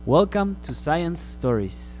Welcome to Science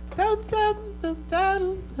Stories. Welcome to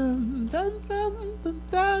Science Stories.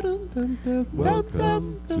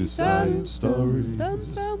 Welcome to Science Stories.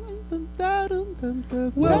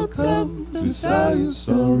 Welcome to Science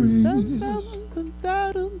Stories.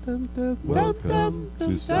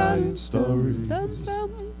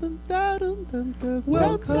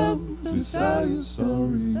 Welcome to Science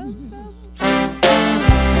Stories.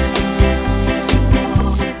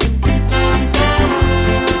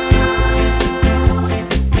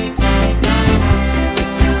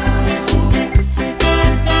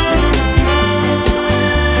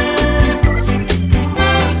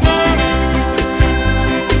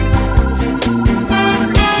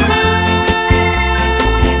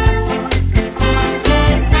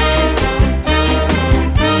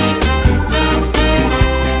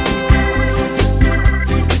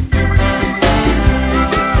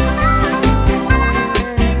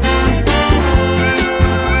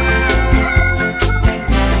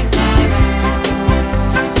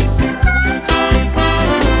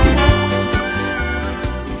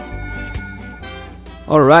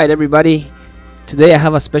 All right, everybody. Today I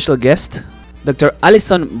have a special guest, Dr.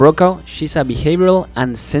 Alison Brokaw. She's a behavioral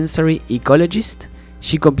and sensory ecologist.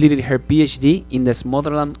 She completed her PhD in the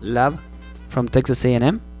Smotherland Lab from Texas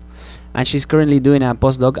A&M, and she's currently doing a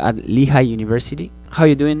postdoc at Lehigh University. How are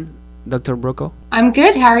you doing, Dr. Brokaw? I'm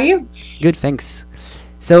good. How are you? Good, thanks.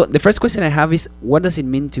 So the first question I have is, what does it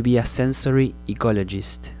mean to be a sensory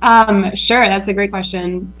ecologist? Sure, that's a great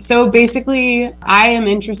question. So basically, I am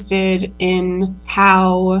interested in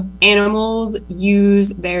how animals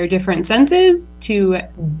use their different senses to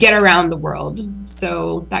get around the world.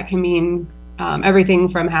 So that can mean everything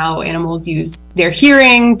from how animals use their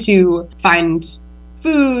hearing to find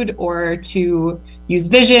food or to use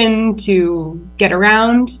vision to get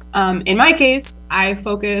around. In my case, I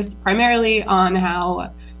focus primarily on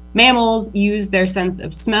how mammals use their sense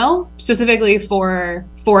of smell, specifically for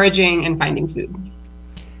foraging and finding food.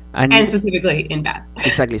 And specifically in bats.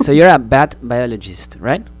 Exactly. So you're a bat biologist,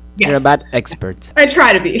 right? Yes. You're a bat expert. I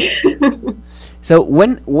try to be. So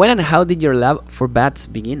when and how did your lab for bats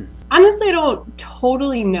begin? Honestly, I don't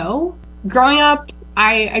totally know. Growing up,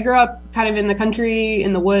 I grew up kind of in the country,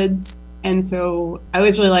 in the woods, and so I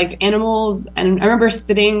always really liked animals. And I remember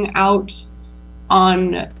sitting out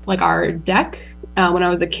on like our deck when I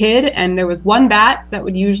was a kid, and there was one bat that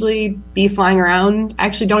would usually be flying around. I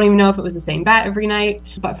actually don't even know if it was the same bat every night,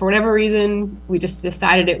 but for whatever reason, we just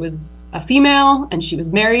decided it was a female and she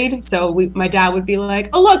was married. So my dad would be like,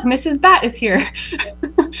 "Oh, look, Mrs. Bat is here."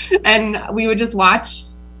 And we would just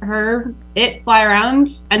watch it fly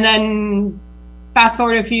around. And then fast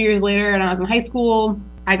forward a few years later, and I was in high school,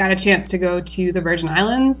 I got a chance to go to the Virgin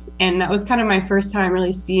Islands, and that was kind of my first time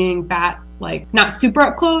really seeing bats, like not super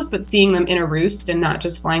up close, but seeing them in a roost and not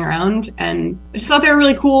just flying around. And I just thought they were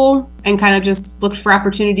really cool and kind of just looked for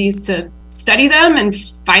opportunities to study them, and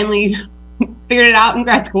finally figured it out in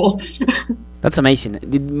grad school. That's amazing.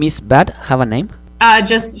 Did Miss Bat have a name?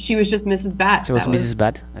 She was just Mrs. Bat. She was Mrs.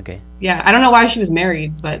 Bat? Okay. Yeah, I don't know why she was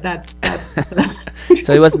married, but that's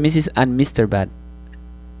So it was Mrs. and Mr. Bat.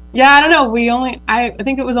 Yeah, I don't know. I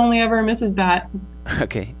think it was only ever Mrs. Bat.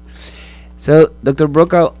 Okay. So, Dr.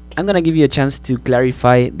 Brokaw, I'm going to give you a chance to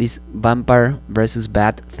clarify this vampire versus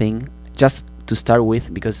bat thing, just to start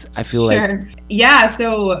with, because I feel Sure. Yeah,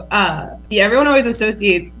 so, everyone always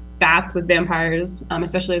associates bats with vampires,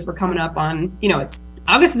 especially as we're coming up on,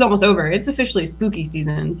 August is almost over. It's officially spooky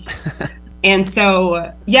season. And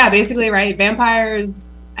so, basically, right,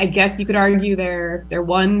 vampires, I guess you could argue they're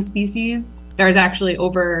one species. There's actually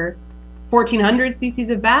over 1,400 species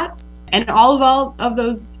of bats, and all of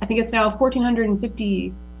those, I think it's now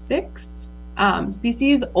 1,456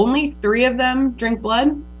 species. Only 3 of them drink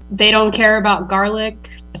blood. They don't care about garlic,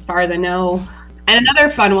 as far as I know. And another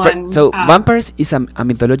fun one. So vampires is a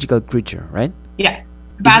mythological creature, right? Yes,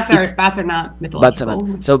 bats are not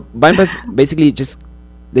mythological. So vampires basically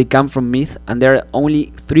they come from myth, and there are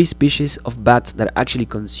only 3 species of bats that actually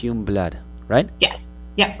consume blood, right? Yes.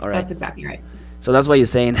 Yeah, all right. That's exactly right. So that's why you're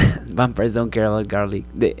saying vampires don't care about garlic.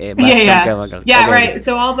 Bats yeah. Don't care about garlic. Yeah, okay. Right.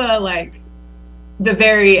 So all the at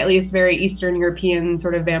least very Eastern European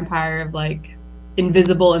sort of vampire of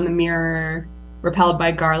invisible in the mirror, repelled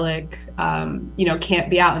by garlic, can't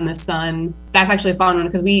be out in the sun. That's actually a fun one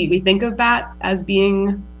because we think of bats as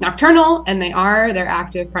being nocturnal, and they're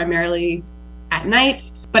active primarily at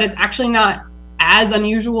night, but it's actually not as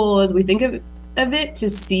unusual as we think of it to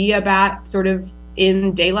see a bat sort of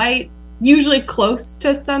in daylight, usually close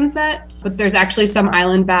to sunset. But there's actually some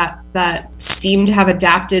island bats that seem to have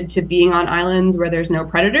adapted to being on islands where there's no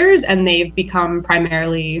predators, and they've become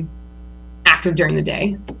primarily active during the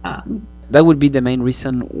day. That would be the main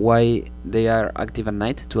reason why they are active at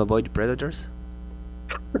night, to avoid predators?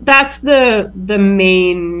 That's the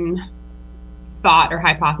main thought or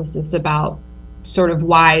hypothesis about sort of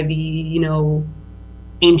why the,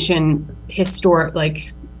 ancient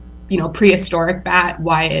historic, prehistoric bat,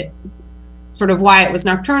 why it was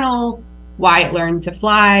nocturnal, why it learned to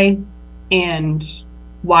fly, and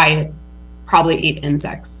why it probably ate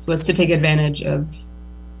insects, was to take advantage of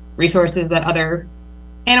resources that other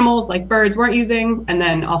animals like birds weren't using, and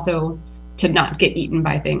then also to not get eaten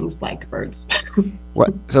by things like birds.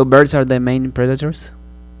 What? So birds are the main predators?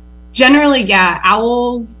 Generally, yeah.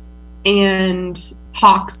 Owls and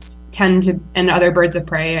hawks and other birds of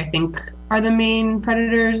prey, I think, are the main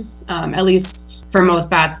predators, at least for most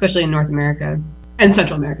bats, especially in North America and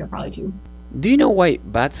Central America probably too. Do you know why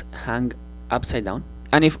bats hang upside down?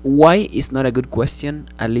 And if why is not a good question,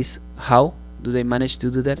 at least how do they manage to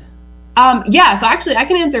do that? Yeah, so actually I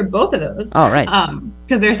can answer both of those. Oh, right.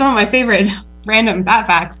 Because they're some of my favorite random bat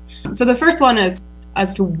facts. So the first one is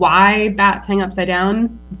as to why bats hang upside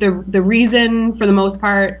down. The reason, for the most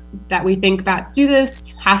part, that we think bats do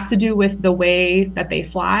this has to do with the way that they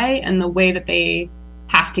fly and the way that they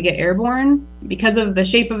have to get airborne. Because of the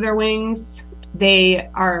shape of their wings,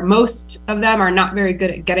 most of them are not very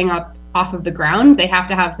good at getting up off of the ground. They have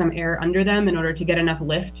to have some air under them in order to get enough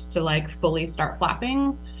lift to fully start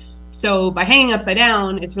flapping. So by hanging upside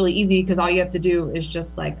down, it's really easy because all you have to do is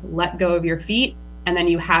just let go of your feet, and then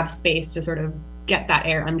you have space to sort of get that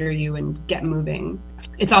air under you and get moving.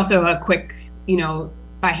 It's also a quick,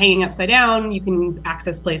 by hanging upside down, you can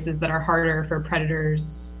access places that are harder for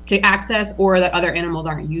predators to access or that other animals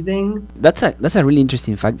aren't using. That's a really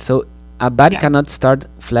interesting fact. So a bat cannot start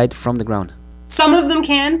flight from the ground. Some of them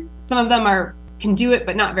can. Some of them can do it,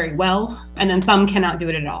 but not very well. And then some cannot do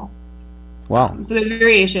it at all. Wow. So there's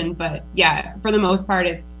variation, but yeah, for the most part,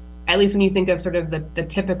 it's, at least when you think of sort of the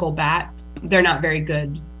typical bat, they're not very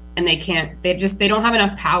good, and they don't have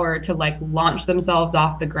enough power to launch themselves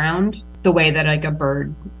off the ground the way that a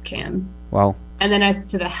bird can. Wow. And then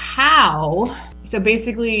as to the how, so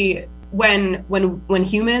basically when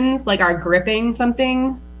humans are gripping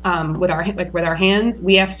something with our hands,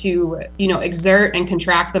 we have to exert and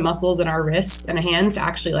contract the muscles in our wrists and hands to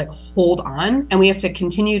actually hold on, and we have to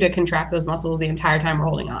continue to contract those muscles the entire time we're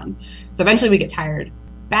holding on. So eventually we get tired.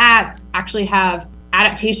 Bats actually have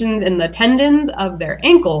adaptations in the tendons of their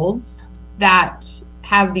ankles that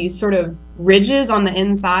have these sort of ridges on the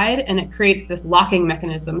inside, and it creates this locking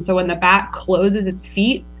mechanism. So when the bat closes its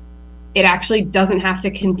feet, it actually doesn't have to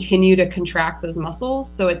continue to contract those muscles,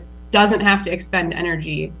 so it doesn't have to expend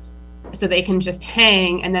energy, so they can just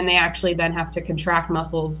hang, and then they actually then have to contract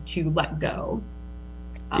muscles to let go.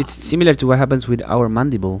 It's similar to what happens with our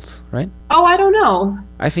mandibles, right? Oh, I don't know.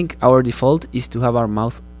 I think our default is to have our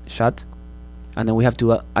mouth shut, and then we have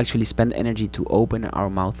to actually spend energy to open our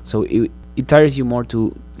mouth. So it tires you more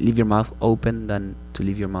to leave your mouth open than to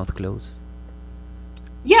leave your mouth closed.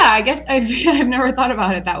 Yeah, I guess I've never thought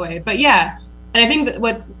about it that way, but yeah. And I think that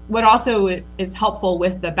what also is helpful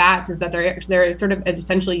with the bats is that they're sort of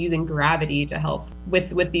essentially using gravity to help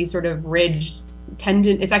with these sort of ridged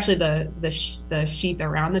tendon. It's actually the sheath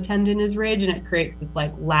around the tendon is ridged, and it creates this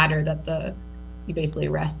ladder that you basically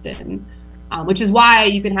rest in, which is why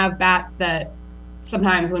you can have bats that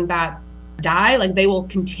sometimes when bats die, they will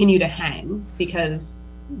continue to hang because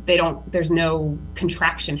there's no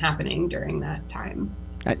contraction happening during that time.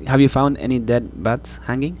 Have you found any dead bats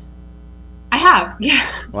hanging? I have, yeah.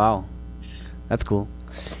 Wow, that's cool.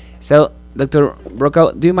 So, Dr.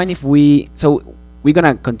 Brokaw, do you mind if we're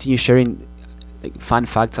gonna continue sharing fun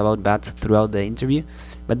facts about bats throughout the interview,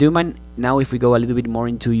 but do you mind now if we go a little bit more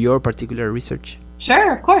into your particular research?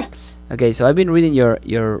 Sure, of course. Okay, so I've been reading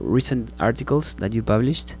your recent articles that you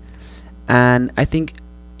published, and I think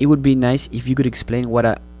it would be nice if you could explain what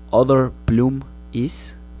an odor plume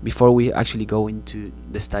is before we actually go into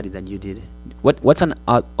the study that you did. What's an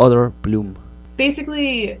odor plume?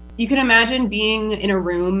 Basically, you can imagine being in a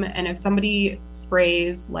room, and if somebody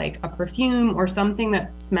sprays a perfume or something that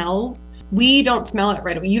smells, we don't smell it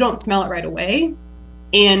right away. You don't smell it right away.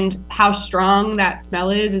 And how strong that smell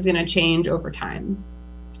is going to change over time.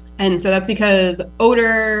 And so that's because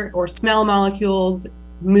odor or smell molecules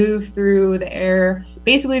move through the air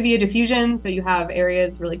basically via diffusion. So you have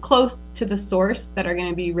areas really close to the source that are going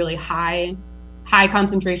to be really high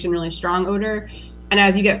concentration, really strong odor. And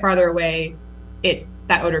as you get farther away,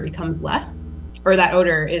 that odor becomes less, or that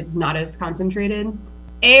odor is not as concentrated.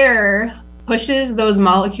 Air pushes those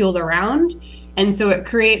molecules around, And so it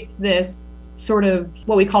creates this sort of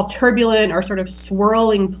what we call turbulent or sort of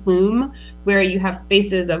swirling plume where you have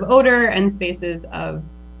spaces of odor and spaces of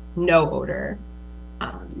no odor.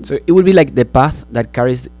 So it would be like the path that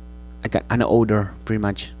carries like an odor, pretty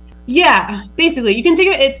much. Yeah, basically. You can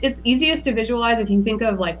think of it's easiest to visualize if you think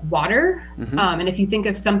of like water. And if you think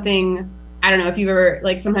of something, I don't know if you've ever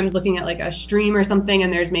like sometimes looking at like a stream or something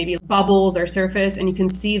and there's maybe bubbles or surface and you can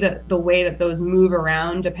see the way that those move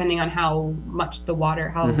around depending on how much the water,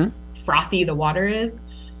 how frothy the water is.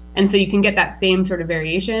 And so you can get that same sort of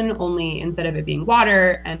variation, only instead of it being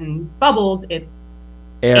water and bubbles, it's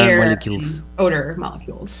air molecules, odor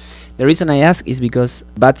molecules. The reason I ask is because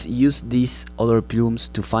bats use these odor plumes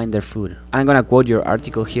to find their food. I'm going to quote your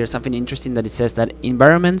article here, something interesting that it says that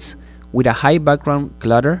environments with a high background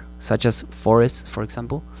clutter, such as forests, for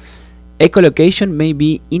example, echolocation may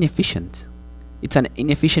be inefficient. It's an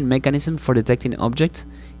inefficient mechanism for detecting objects,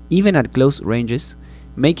 even at close ranges,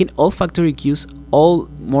 making olfactory cues all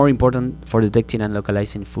more important for detecting and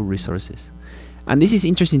localizing food resources. And this is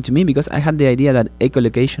interesting to me because I had the idea that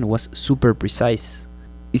echolocation was super precise.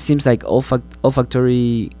 It seems like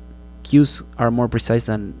olfactory cues are more precise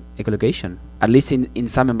than echolocation, at least in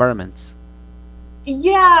some environments.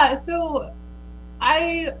 Yeah, so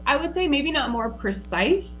I would say maybe not more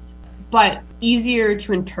precise, but easier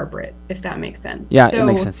to interpret, if that makes sense. Yeah, it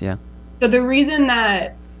makes sense, yeah. So the reason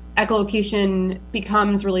that echolocation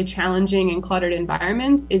becomes really challenging in cluttered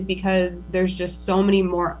environments is because there's just so many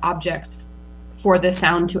more objects for the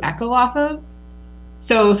sound to echo off of.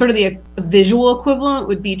 So sort of the visual equivalent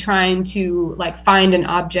would be trying to like find an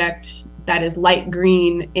object that is light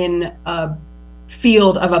green in a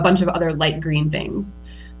field of a bunch of other light green things.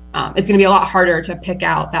 It's going to be a lot harder to pick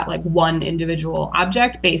out that like one individual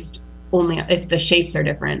object based only if the shapes are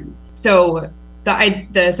different. So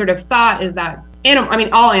the sort of thought is that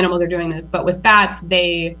all animals are doing this, but with bats,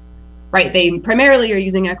 they primarily are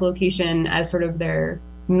using echolocation as sort of their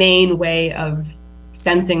main way of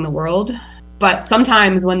sensing the world. But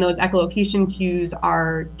sometimes when those echolocation cues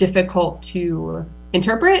are difficult to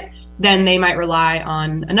interpret, then they might rely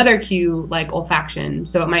on another cue like olfaction.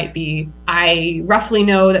 So it might be, I roughly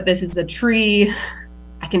know that this is a tree.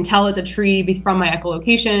 I can tell it's a tree from my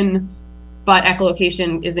echolocation, but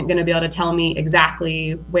echolocation isn't going to be able to tell me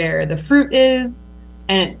exactly where the fruit is.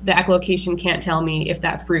 And the echolocation can't tell me if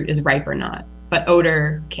that fruit is ripe or not, but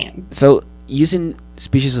odor can. So using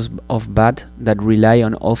species of bat that rely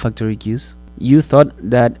on olfactory cues, you thought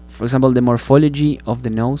that, for example, the morphology of the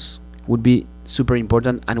nose would be super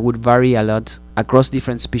important and would vary a lot across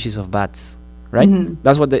different species of bats, right?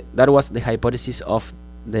 That was the hypothesis of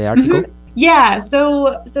the article. Yeah,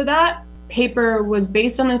 so that paper was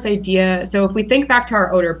based on this idea. So if we think back to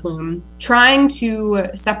our odor plume, trying to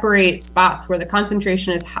separate spots where the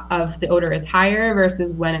concentration of the odor is higher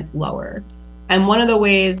versus when it's lower. And one of the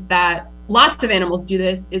ways that lots of animals do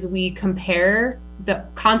this is we compare the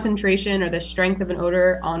concentration or the strength of an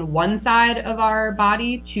odor on one side of our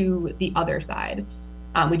body to the other side.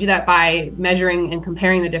 We do that by measuring and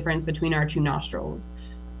comparing the difference between our two nostrils.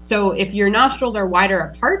 So if your nostrils are wider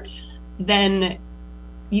apart, then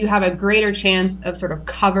you have a greater chance of sort of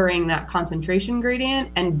covering that concentration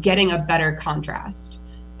gradient and getting a better contrast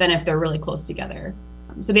than if they're really close together.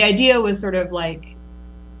 So the idea was sort of like,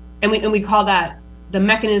 and we call that the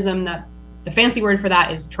mechanism that the fancy word for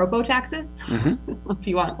that is tropotaxis. If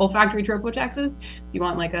you want olfactory tropotaxis, if you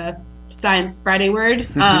want like a Science Friday word.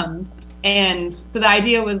 And so the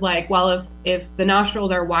idea was like, well, if the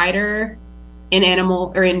nostrils are wider in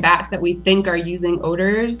animal or in bats that we think are using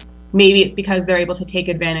odors, maybe it's because they're able to take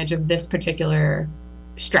advantage of this particular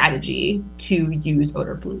strategy to use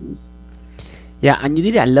odor plumes. Yeah, and you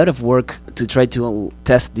did a lot of work to try to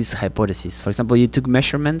test this hypothesis. For example, you took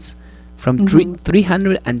measurements from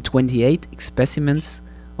 328 specimens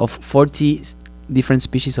of 40 different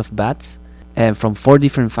species of bats from 4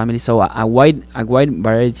 different families, so a wide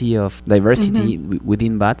variety of diversity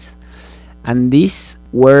within bats. And these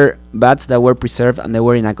were bats that were preserved and they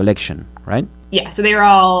were in a collection, right? Yeah, so they were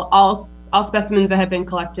all specimens that have been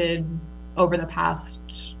collected over the past,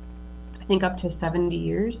 I think, up to 70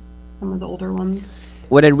 years, some of the older ones.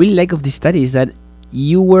 What I really like of this study is that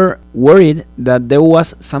you were worried that there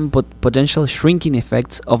was some potential shrinking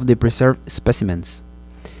effects of the preserved specimens.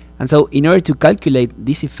 And so in order to calculate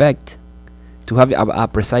this effect, to have a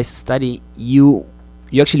precise study, you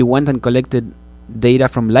actually went and collected data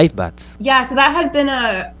from live bats. Yeah, so that had been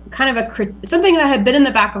a kind of something that had been in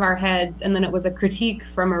the back of our heads, and then it was a critique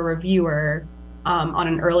from a reviewer on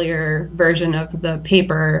an earlier version of the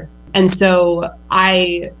paper. And so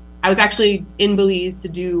I I was actually in Belize to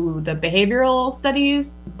do the behavioral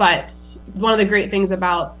studies, but one of the great things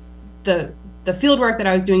about the field work that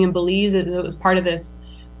I was doing in Belize is it was part of this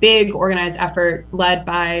big organized effort led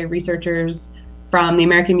by researchers from the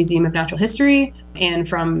American Museum of Natural History and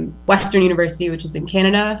from Western University, which is in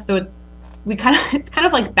Canada. So it's kind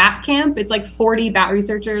of like bat camp. It's like 40 bat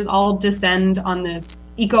researchers all descend on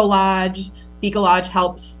this eco lodge. The eco lodge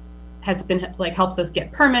helps us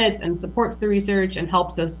get permits and supports the research and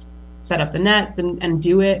helps us set up the nets and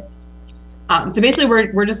do it. So basically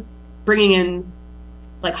we're just bringing in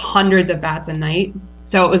like hundreds of bats a night.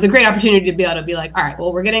 So it was a great opportunity to be able to be like, all right,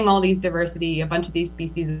 well, we're getting all these diversity, a bunch of these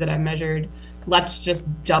species that I've measured. Let's just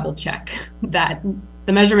double check that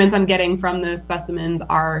the measurements I'm getting from those specimens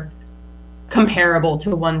are comparable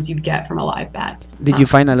to ones you'd get from a live bat. Did you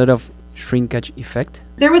find a lot of shrinkage effect?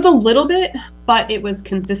 There was a little bit, but it was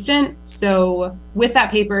consistent. So with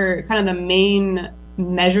that paper, kind of the main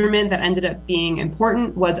measurement that ended up being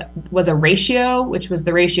important was a ratio, which was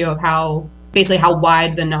the ratio of how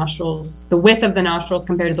wide the width of the nostrils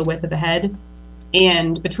compared to the width of the head.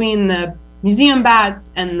 And between the museum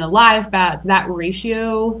bats and the live bats, that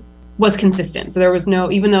ratio was consistent. So there was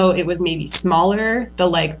no, even though it was maybe smaller, the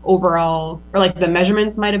like overall, or like the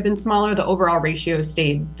measurements might have been smaller, the overall ratio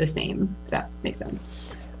stayed the same, if that makes sense.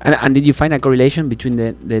 And did you find a correlation between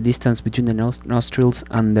the distance between the nostrils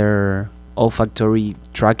and their olfactory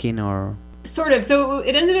tracking, or? Sort of. So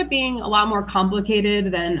it ended up being a lot more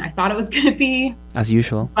complicated than I thought it was going to be. As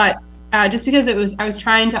usual. But just because I was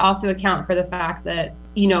trying to also account for the fact that,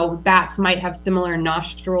 bats might have similar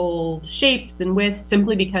nostril shapes and widths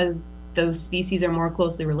simply because those species are more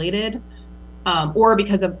closely related, or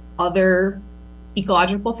because of other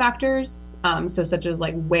ecological factors, so such as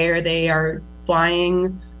like where they are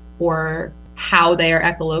flying or how they are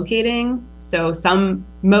echolocating. So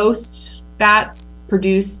most bats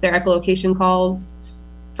produce their echolocation calls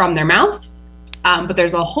from their mouth, but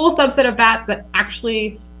there's a whole subset of bats that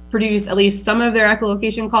actually produce at least some of their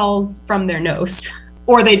echolocation calls from their nose,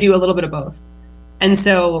 or they do a little bit of both. And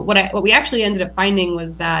so what we actually ended up finding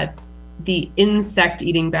was that the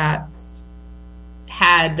insect-eating bats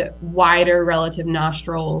had wider relative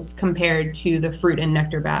nostrils compared to the fruit and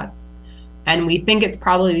nectar bats. And we think it's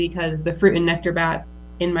probably because the fruit and nectar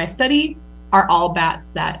bats in my study are all bats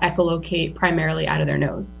that echolocate primarily out of their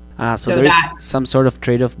nose. So there is some sort of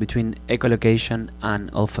trade-off between echolocation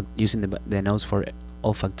and using the nose for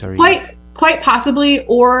olfactory. Quite possibly,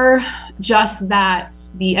 or just that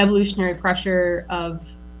the evolutionary pressure of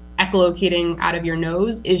echolocating out of your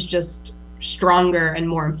nose is just stronger and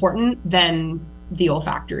more important than the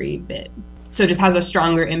olfactory bit. So it just has a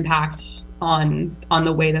stronger impact on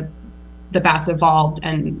the way that the bats evolved,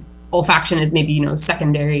 and olfaction is maybe,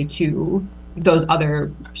 secondary to those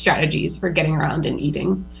other strategies for getting around and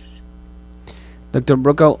eating. Dr.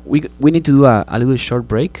 Brokaw, we need to do a little short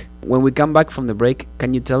break. When we come back from the break,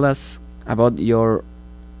 can you tell us about your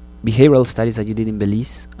behavioral studies that you did in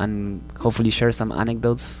Belize, and hopefully share some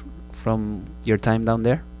anecdotes from your time down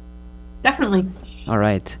there? Definitely. All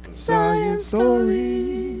right. Science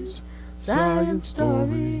stories, science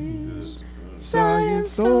stories,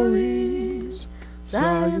 science stories,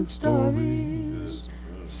 science stories,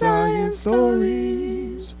 science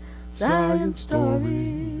stories, science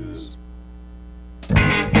stories.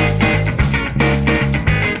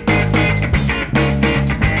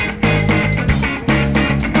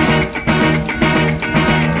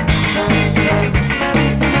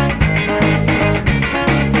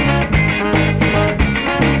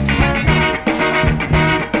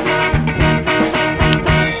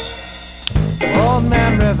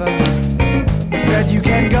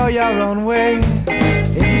 Your own way,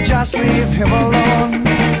 if you just leave him alone.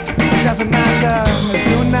 It doesn't matter,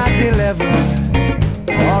 do not deliver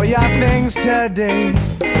all your things today.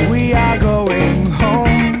 We are going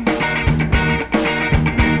home.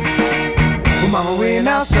 Oh mama, we're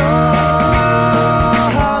now so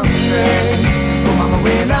hungry. Oh mama,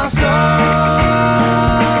 we're now so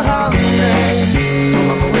hungry. Oh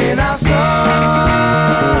mama, we're now so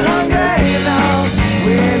hungry now.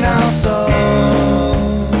 We're now so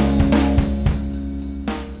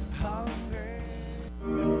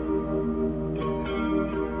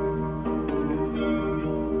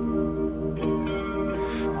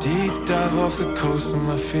dive off the coast of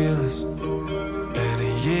my feelings. Been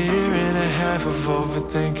a year and a half of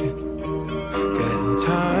overthinking. Getting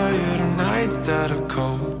tired of nights that are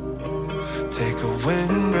cold. Take a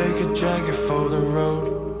windbreaker jacket for the road.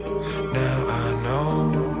 Now I know.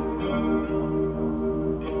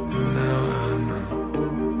 Now I know.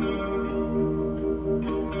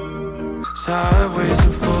 Sideways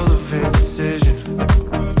and full of indecision.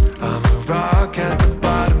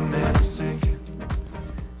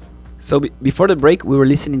 So before the break, we were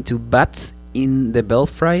listening to Bats in the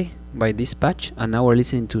Belfry by Dispatch, and now we're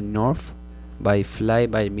listening to North by Fly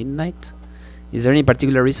by Midnight. Is there any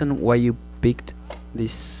particular reason why you picked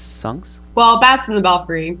these songs? Well, Bats in the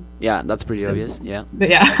Belfry. Yeah, that's pretty obvious. Yeah. But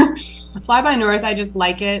yeah, Fly by North, I just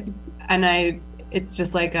like it. And it's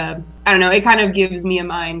just like I don't know, it kind of gives me a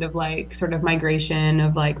mind of like sort of migration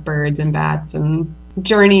of like birds and bats and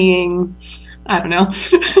journeying. I don't know.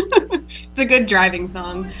 It's a good driving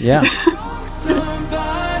song. Yeah.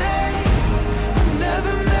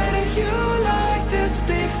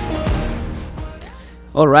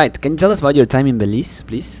 All right. Can you tell us about your time in Belize,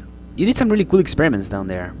 please? You did some really cool experiments down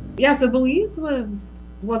there. Yeah, so Belize was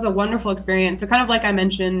a wonderful experience. So kind of like I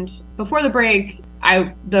mentioned before the break,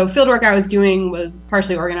 the fieldwork I was doing was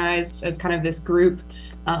partially organized as kind of this group.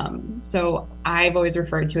 So I've always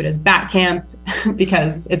referred to it as Bat Camp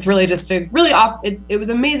because it's really just it was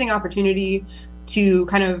an amazing opportunity to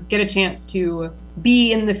kind of get a chance to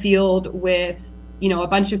be in the field with, you know, a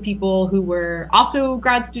bunch of people who were also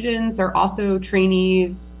grad students or also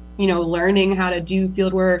trainees, you know, learning how to do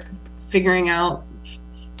fieldwork, figuring out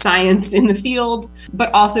science in the field,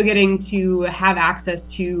 but also getting to have access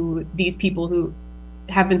to these people who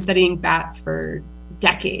have been studying bats for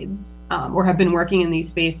decades, or have been working in these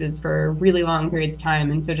spaces for really long periods of time.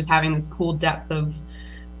 And so just having this cool depth of,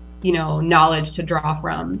 you know, knowledge to draw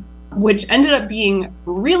from, which ended up being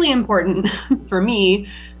really important for me.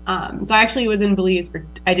 So I actually was in Belize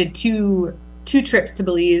I did two trips to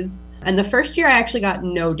Belize. And the first year I actually got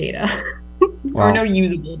no data. Wow. Or no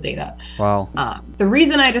usable data. Wow. The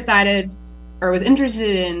reason I decided or was interested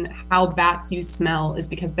in how bats use smell is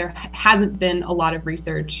because there hasn't been a lot of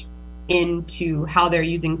research into how they're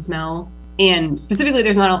using smell. And specifically,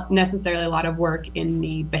 there's not necessarily a lot of work in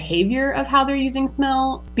the behavior of how they're using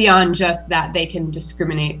smell beyond just that they can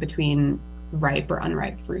discriminate between ripe or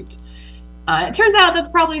unripe fruit. It turns out that's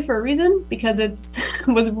probably for a reason, because it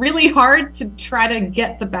was really hard to try to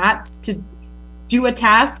get the bats to do a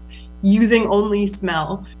task using only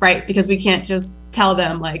smell, right? Because we can't just tell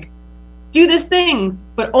them like, do this thing,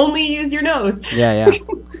 but only use your nose. Yeah.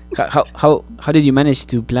 How did you manage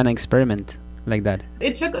to plan an experiment like that?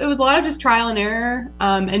 It was a lot of just trial and error.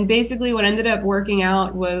 And basically what ended up working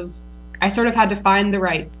out was I sort of had to find the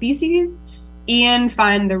right species and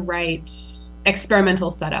find the right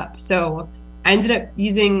experimental setup. So I ended up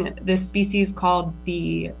using this species called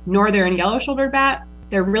the northern yellow-shouldered bat.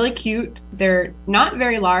 They're really cute. They're not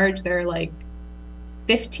very large. They're like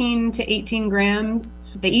 15 to 18 grams.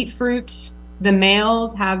 They eat fruit. The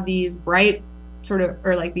males have these bright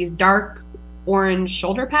or these dark orange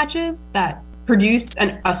shoulder patches that produce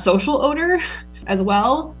a social odor as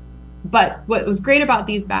well. But what was great about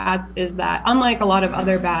these bats is that unlike a lot of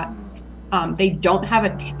other bats, they don't have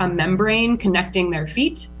a membrane connecting their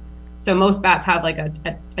feet. So most bats have like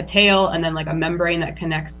a tail and then like a membrane that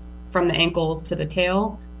connects from the ankles to the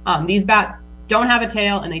tail. These bats don't have a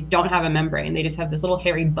tail and they don't have a membrane. They just have this little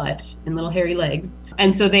hairy butt and little hairy legs.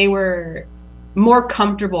 And so they were more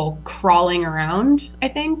comfortable crawling around, I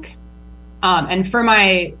think. And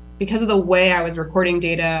because of the way I was recording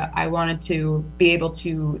data, I wanted to be able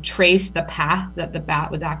to trace the path that the bat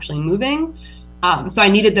was actually moving. So I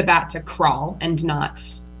needed the bat to crawl and not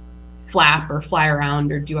flap or fly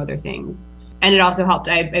around or do other things. And it also helped.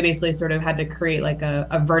 I basically sort of had to create like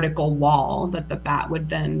a vertical wall that the bat would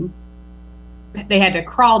they had to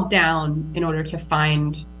crawl down in order to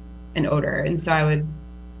find an odor. And so I would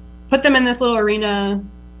put them in this little arena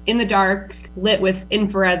in the dark, lit with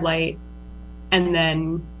infrared light, and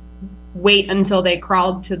then wait until they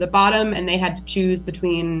crawled to the bottom and they had to choose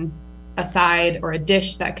between a side or a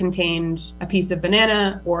dish that contained a piece of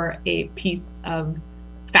banana or a piece of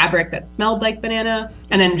fabric that smelled like banana,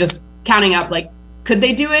 and then just counting up like, could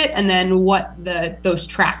they do it? And then what those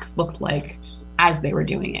tracks looked like as they were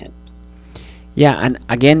doing it. Yeah, and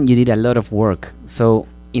again, you did a lot of work. So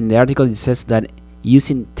in the article, it says that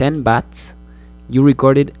using 10 bats, you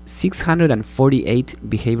recorded 648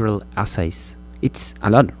 behavioral assays. It's a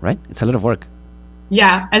lot, right? It's a lot of work.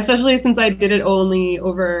 Yeah, especially since I did it only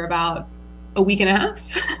over about a week and a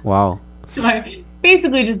half. Wow. I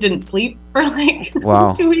basically just didn't sleep for like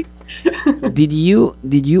wow. 2 weeks.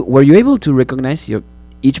 Were you able to recognize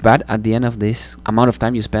each bat at the end of this amount of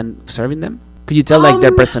time you spent observing them? Could you tell like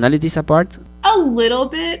their personalities apart? A little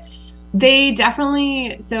bit. They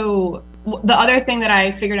definitely, so the other thing that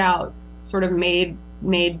I figured out sort of made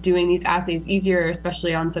doing these assays easier,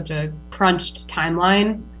 especially on such a crunched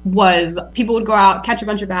timeline, was people would go out, catch a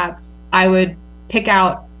bunch of bats. I would pick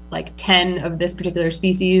out like 10 of this particular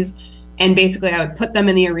species, and basically I would put them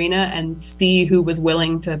in the arena and see who was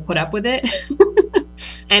willing to put up with it.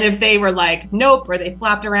 And if they were like, nope, or they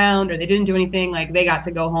flapped around or they didn't do anything, like they got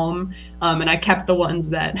to go home. And I kept the ones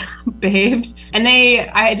that behaved. And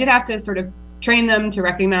I did have to sort of train them to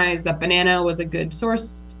recognize that banana was a good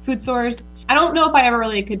food source. I don't know if I ever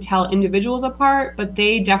really could tell individuals apart, but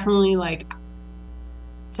they definitely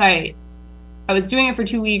so I was doing it for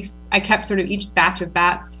 2 weeks. I kept sort of each batch of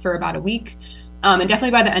bats for about a week. And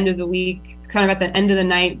definitely by the end of the week, kind of at the end of the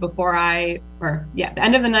night the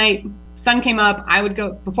end of the night, sun came up,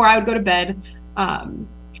 before I would go to bed,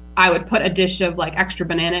 I would put a dish of like extra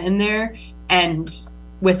banana in there and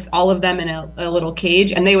with all of them in a little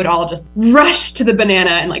cage, and they would all just rush to the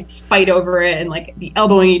banana and like fight over it and like be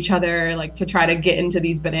elbowing each other like to try to get into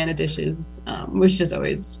these banana dishes, which just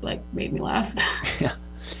always like made me laugh. Yeah.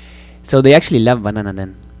 So they actually love banana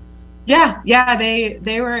then. Yeah,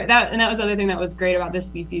 they were that, and that was the other thing that was great about this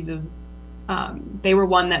species is they were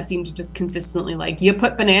one that seemed to just consistently like you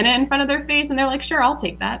put banana in front of their face and they're like, sure, I'll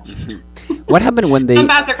take that. What happened when some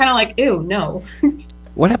bats are kind of like, ew, no.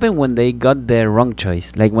 What happened when they got the wrong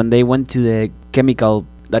choice? Like when they went to the chemical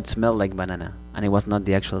that smelled like banana and it was not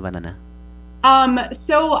the actual banana?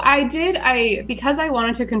 So because I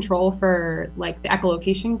wanted to control for like the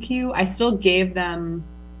echolocation cue, I still gave them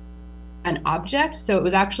an object. So it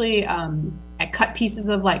was actually I cut pieces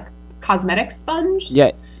of like cosmetic sponge.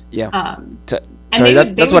 Yeah. Sorry,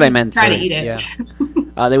 that's what I meant. Try to eat it.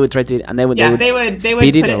 Yeah. They would try to eat, and they would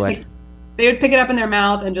spit it, or what? They would pick it up in their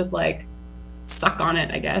mouth and just like suck on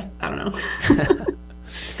it, I guess. I don't know.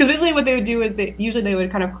 Because basically what they would do is they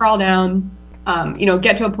would kind of crawl down,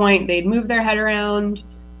 get to a point, they'd move their head around,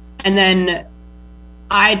 and then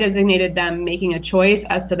I designated them making a choice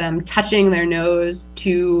as to them touching their nose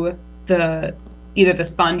to either the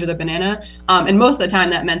sponge or the banana. And most of the time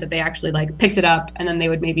that meant that they actually like picked it up and then they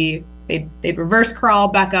would they'd reverse crawl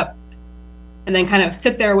back up and then kind of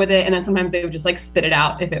sit there with it. And then sometimes they would just like spit it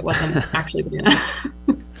out if it wasn't actually banana.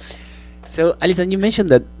 So, Alison, you mentioned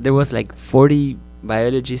that there was like 40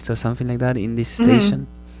 biologists or something like that in this station.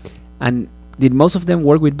 And did most of them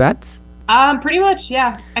work with bats? Pretty much,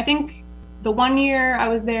 yeah. I think the 1 year I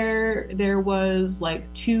was there was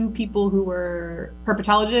like 2 people who were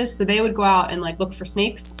herpetologists. So they would go out and like look for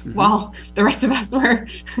snakes while the rest of us were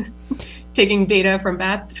taking data from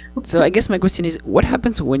bats. So I guess my question is, what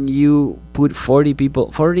happens when you put 40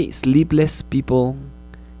 sleepless people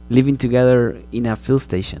living together in a field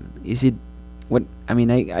station? Is it what I mean?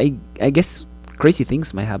 I guess crazy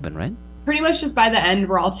things might happen, right? Pretty much just by the end,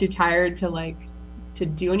 we're all too tired to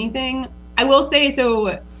do anything. I will say,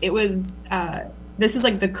 so it was, this is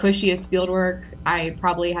like the cushiest field work I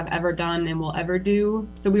probably have ever done and will ever do.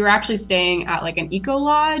 So we were actually staying at like an eco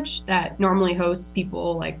lodge that normally hosts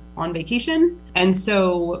people like on vacation. And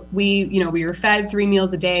so we were fed 3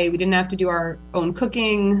 meals a day. We didn't have to do our own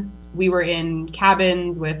cooking. We were in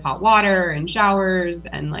cabins with hot water and showers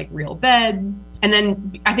and like real beds. And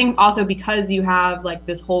then I think also because you have like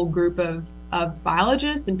this whole group of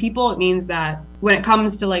biologists and people, it means that when it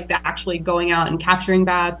comes to like the actually going out and capturing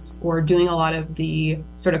bats or doing a lot of the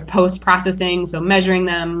sort of post-processing, so measuring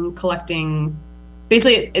them, collecting,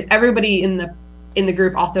 basically everybody in the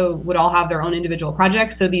group also would all have their own individual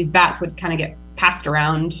projects. So these bats would kind of get passed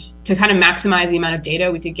around to kind of maximize the amount of data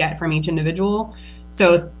we could get from each individual.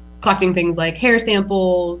 So collecting things like hair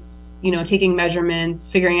samples, taking measurements,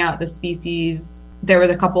 figuring out the species. There was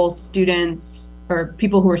a couple students or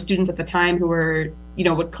people who were students at the time who were,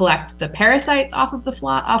 would collect the parasites off of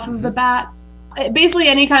the bats. Basically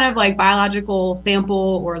any kind of like biological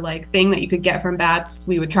sample or like thing that you could get from bats,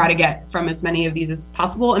 we would try to get from as many of these as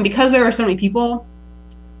possible. And because there were so many people,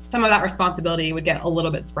 some of that responsibility would get a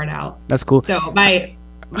little bit spread out. That's cool. So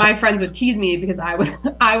my friends would tease me because I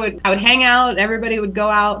would hang out. Everybody would go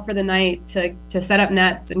out for the night to set up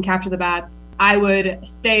nets and capture the bats. I would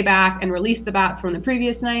stay back and release the bats from the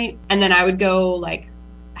previous night. And then I would go like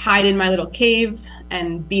hide in my little cave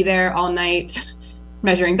and be there all night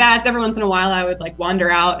measuring bats. Every once in a while I would like wander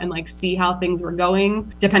out and like see how things were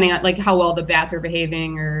going, depending on like how well the bats are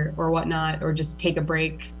behaving or whatnot, or just take a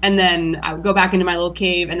break. And then I would go back into my little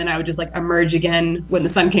cave and then I would just like emerge again when the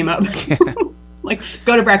sun came up. Like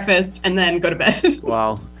go to breakfast and then go to bed.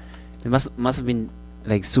 Wow. It must have been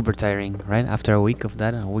like super tiring, right? After a week of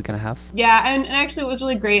that, a week and a half. Yeah, and actually what was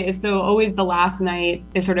really great is so always the last night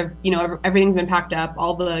is sort of, everything's been packed up,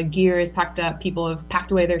 all the gear is packed up, people have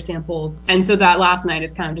packed away their samples. And so that last night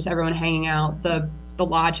is kind of just everyone hanging out. The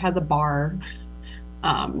lodge has a bar.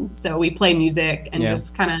 So we play music and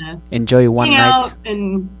just kind of enjoy one hang night out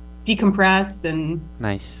and decompress and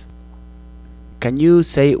nice. Can you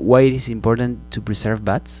say why it is important to preserve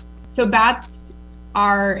bats? So bats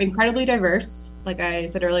are incredibly diverse. Like I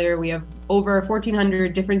said earlier, we have over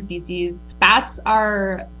 1,400 different species. Bats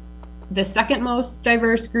are the second most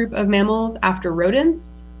diverse group of mammals after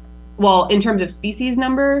rodents. Well, in terms of species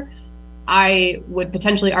number, I would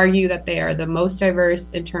potentially argue that they are the most diverse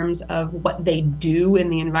in terms of what they do in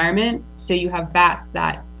the environment. So you have bats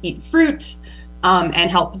that eat fruit and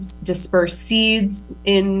help disperse seeds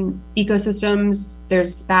in ecosystems.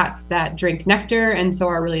 There's bats that drink nectar and so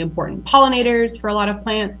are really important pollinators for a lot of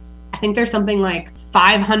plants. I think there's something like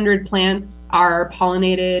 500 plants are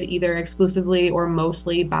pollinated either exclusively or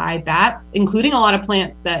mostly by bats, including a lot of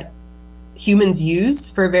plants that humans use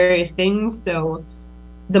for various things. So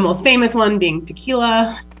the most famous one being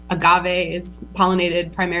tequila. Agave is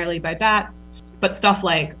pollinated primarily by bats, but stuff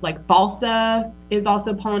like balsa is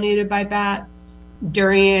also pollinated by bats.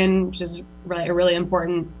 Durian, which is really a really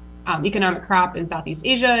important economic crop in Southeast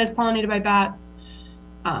Asia, is pollinated by bats.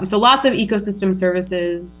 So lots of ecosystem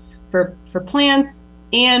services for plants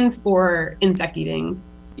and for insect eating.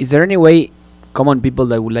 Is there any way common people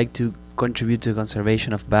that would like to contribute to the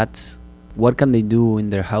conservation of bats, what can they do in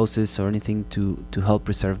their houses or anything to help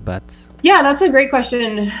preserve bats? Yeah, that's a great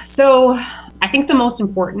question. So I think the most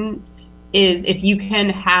important is if you can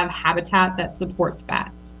have habitat that supports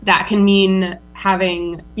bats. That can mean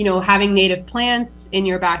having native plants in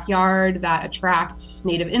your backyard that attract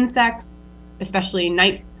native insects, especially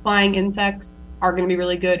night flying insects are going to be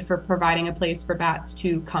really good for providing a place for bats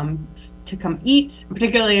to come eat,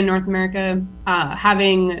 particularly in North America.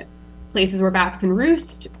 Having places where bats can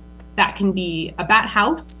roost. That can be a bat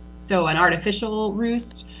house, so an artificial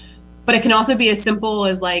roost, but it can also be as simple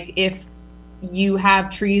as like if you have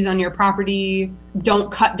trees on your property, don't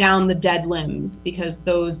cut down the dead limbs because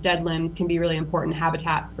those dead limbs can be really important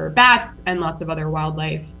habitat for bats and lots of other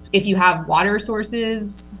wildlife. If you have water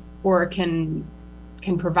sources or can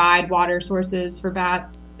provide water sources for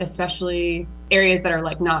bats, especially areas that are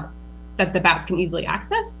like not that the bats can easily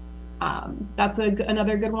access, that's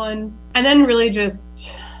another good one. And then really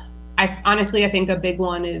just I think a big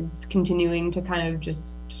one is continuing to kind of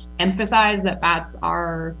just emphasize that bats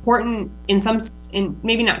are important in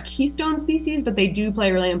maybe not keystone species, but they do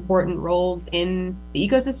play really important roles in the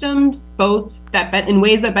ecosystems, both in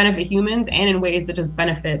ways that benefit humans and in ways that just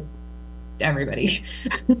benefit everybody.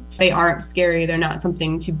 They aren't scary. They're not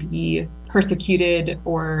something to be persecuted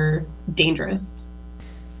or dangerous.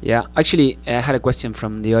 Yeah, actually, I had a question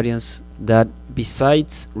from the audience that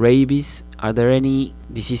besides rabies, are there any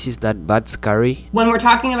diseases that bats carry? When we're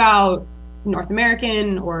talking about North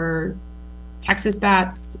American or Texas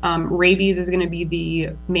bats, rabies is going to be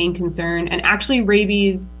the main concern. And actually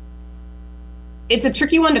rabies, it's a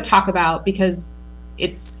tricky one to talk about because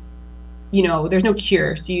it's, there's no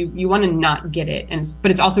cure. So you want to not get it. But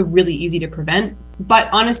it's also really easy to prevent. But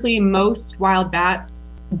honestly, most wild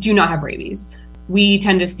bats do not have rabies. We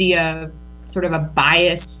tend to see a sort of a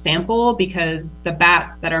biased sample because the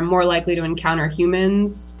bats that are more likely to encounter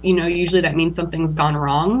humans, usually that means something's gone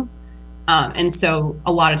wrong. And so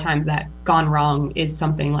a lot of times that gone wrong is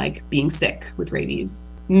something like being sick with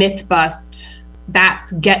rabies. Myth bust,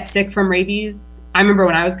 bats get sick from rabies. I remember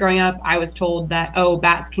when I was growing up, I was told that,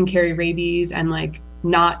 bats can carry rabies and like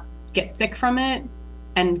not get sick from it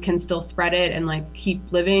and can still spread it and like keep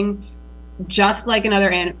living. Just like in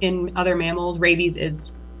other mammals, rabies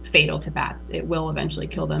is fatal to bats. It will eventually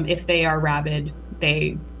kill them. If they are rabid,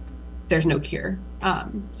 there's no cure.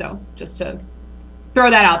 So just to throw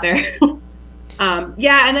that out there.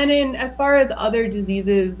 And then as far as other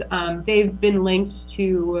diseases, they've been linked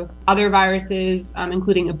to other viruses,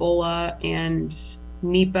 including Ebola and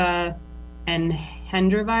Nipah and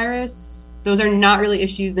Hendra virus. Those are not really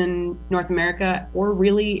issues in North America or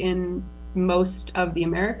really in most of the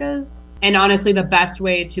Americas. And honestly, the best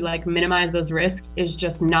way to like minimize those risks is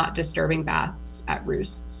just not disturbing bats at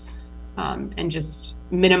roosts, and just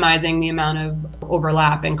minimizing the amount of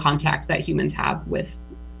overlap and contact that humans have with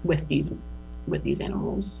these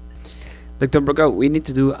animals. Dr. Brokaw, we need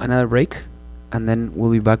to do another break and then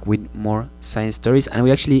we'll be back with more science stories. And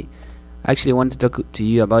we actually want to talk to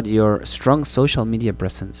you about your strong social media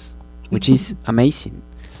presence, which is amazing.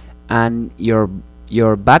 And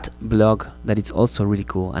your bat blog, that it's also really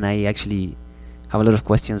cool. And I actually have a lot of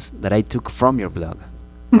questions that I took from your blog.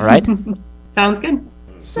 All right? Sounds good.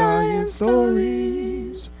 Science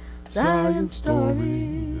stories, science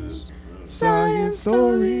stories, science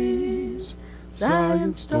stories,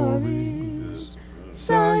 science stories,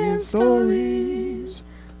 science stories,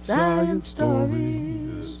 science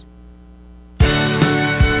stories.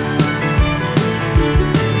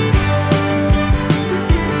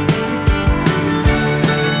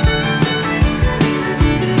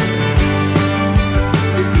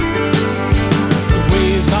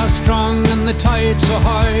 Strong the tide so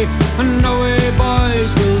high, and away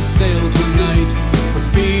boys will sail tonight. With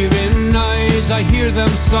fear in eyes I hear them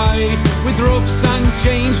sigh, with ropes and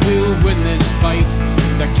chains we'll win this fight.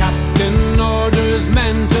 The captain orders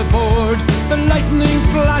men to board, the lightning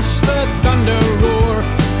flash, the thunder roar,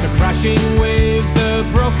 the crashing waves, the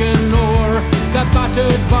broken oar, the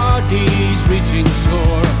battered bodies reaching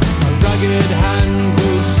shore. A rugged hand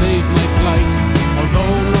will save my plight,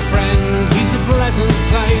 although no friend, he's a pleasant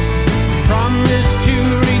sight. From his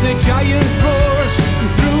fury the giant roars, and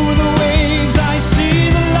through the waves I see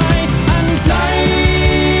the light. And fly,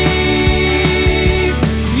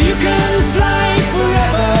 you can fly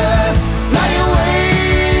forever, fly away,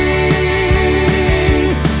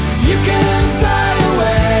 you can fly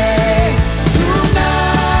away tonight.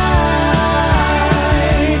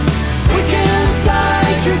 We can fly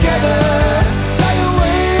together, fly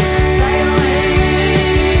away,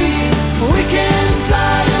 we can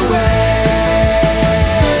fly away.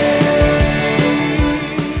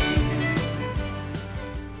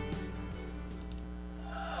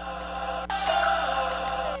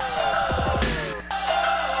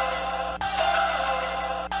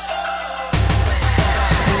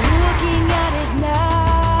 Looking at it now,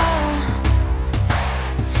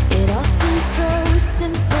 it all seems so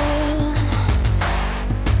simple.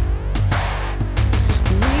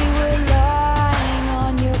 We were lying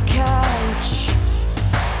on your couch.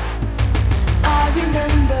 I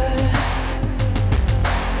remember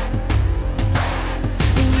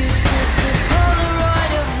you took a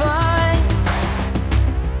Polaroid of us,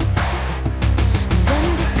 then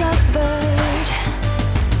discovered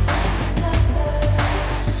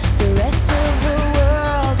the rest of the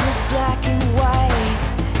world was black and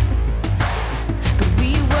white, but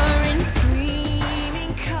we were in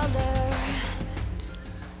screaming color.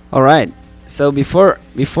 All right. So before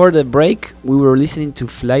the break, we were listening to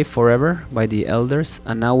 "Fly Forever" by the Elders,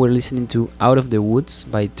 and now we're listening to "Out of the Woods"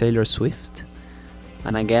 by Taylor Swift.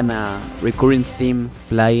 And again, a recurring theme,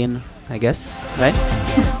 flying, I guess, right?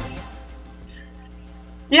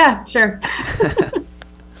 Yeah, sure.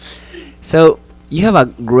 So you have a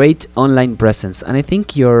great online presence, and I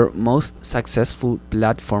think your most successful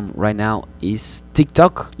platform right now is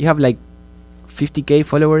TikTok. You have like 50K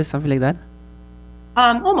followers, something like that.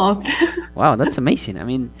 Almost. Wow, that's amazing. I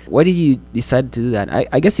mean, why did you decide to do that?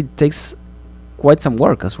 I guess it takes quite some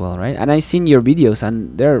work as well, right? And I've seen your videos,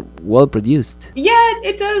 and they're well produced. Yeah,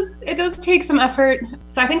 it does. It does take some effort.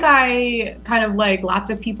 So I think I kind of like lots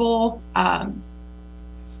of people,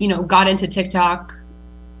 got into TikTok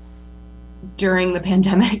during the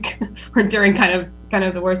pandemic or during kind of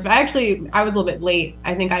the worst. But I was a little bit late.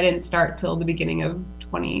 I think I didn't start till the beginning of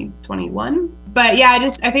 2021. But yeah,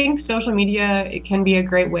 I think social media, it can be a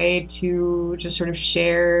great way to just sort of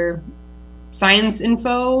share science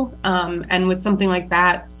info. And with something like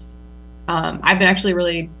that, I've been actually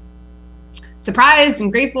really surprised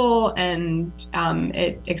and grateful and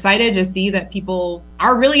excited to see that people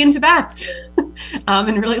are really into bats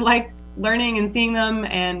and really like learning and seeing them.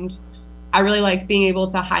 And I really like being able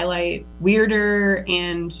to highlight weirder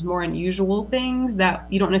and more unusual things that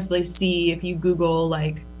you don't necessarily see if you Google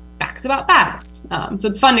like facts about bats. So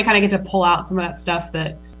it's fun to kind of get to pull out some of that stuff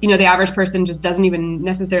that, the average person just doesn't even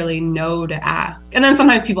necessarily know to ask. And then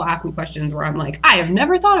sometimes people ask me questions where I'm like, I have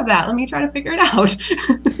never thought of that. Let me try to figure it out.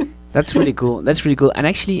 That's really cool. That's really cool. And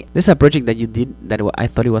actually, there's a project that you did that I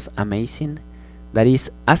thought it was amazing. That is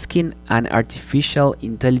asking an artificial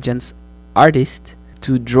intelligence artist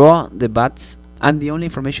to draw the bats, and the only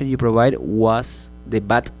information you provide was the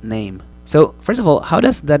bat name. So first of all, how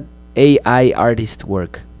does that AI artist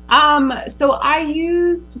work? So I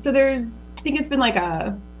think it's been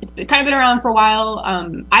it's kind of been around for a while.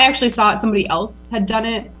 I actually saw it, somebody else had done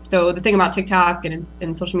it. So the thing about TikTok and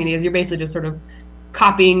social media is you're basically just sort of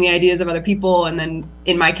copying the ideas of other people. And then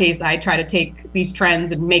in my case, I try to take these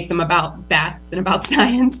trends and make them about bats and about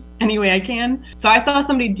science any way I can. So I saw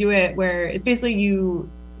somebody do it where it's basically you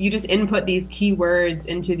just input these keywords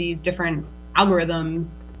into these different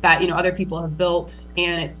algorithms that other people have built,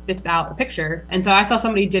 and it spits out a picture. And so I saw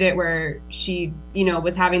somebody did it where she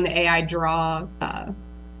was having the AI draw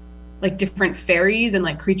like different fairies and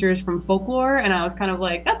like creatures from folklore, and I was kind of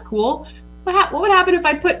like, that's cool. What would happen if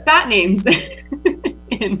I put bat names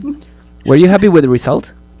in? Were you happy with the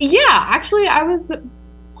result? Yeah, actually I was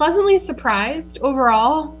pleasantly surprised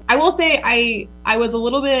overall. I will say I was a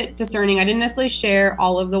little bit discerning. I didn't necessarily share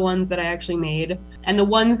all of the ones that I actually made. And the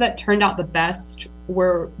ones that turned out the best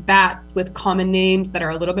were bats with common names that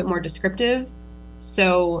are a little bit more descriptive.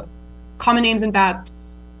 So common names in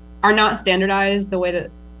bats are not standardized the way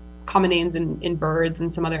that common names in birds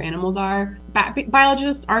and some other animals are.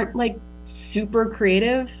 Biologists aren't like super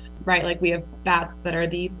creative, right? Like we have bats that are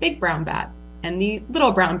the big brown bat and the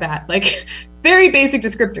little brown bat, like very basic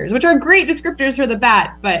descriptors, which are great descriptors for the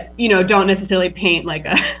bat, but don't necessarily paint like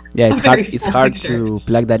a Yeah, it's a very hard. It's full hard picture. to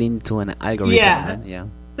plug that into an algorithm. Yeah. Right? Yeah.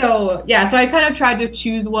 So I kind of tried to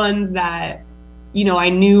choose ones that I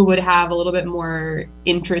knew would have a little bit more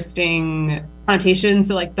interesting connotation.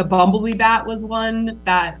 So like the bumblebee bat was one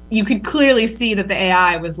that you could clearly see that the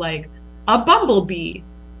AI was like a bumblebee,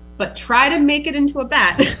 but try to make it into a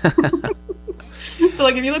bat. So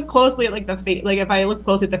like if you look closely at like the face, like if I look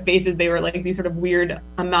closely at the faces, they were like these sort of weird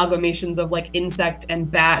amalgamations of like insect and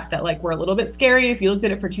bat that like were a little bit scary if you looked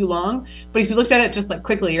at it for too long. But if you looked at it just like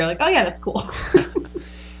quickly, you're like, oh yeah, that's cool.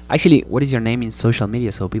 Actually, what is your name in social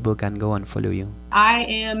media so people can go and follow you? I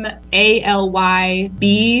am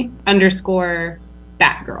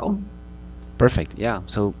ALYB_Batgirl. Perfect. Yeah.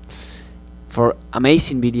 So for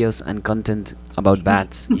amazing videos and content about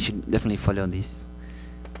bats, you should definitely follow these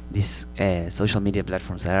social media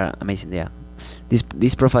platforms that are amazing. Yeah.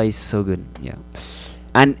 This profile is so good. Yeah.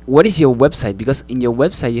 And what is your website? Because in your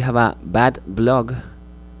website you have a bat blog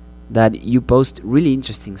that you post really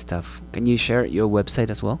interesting stuff. Can you share your website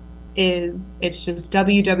as well? It's just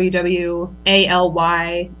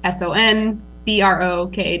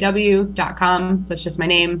www.alysonbrokaw.com. So it's just my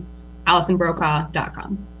name,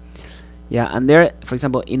 AlisonBrokaw.com. Yeah, and there, for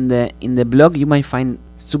example, in the blog you might find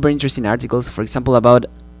super interesting articles. For example, about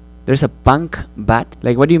there's a punk bat.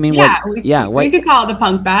 Like, what do you mean? Yeah, why we could call it the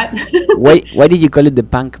punk bat. why did you call it the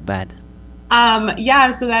punk bat?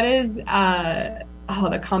 So that is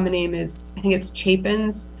the common name is, I think it's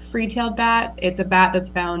Chapin's free-tailed bat. It's a bat that's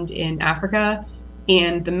found in Africa,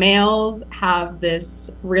 and the males have this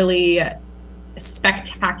really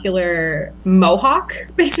spectacular mohawk,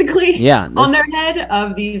 basically, on their head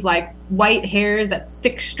of these like white hairs that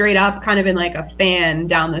stick straight up, kind of in like a fan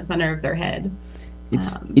down the center of their head.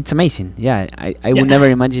 It's amazing. Yeah, I would never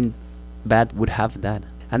imagine bat would have that.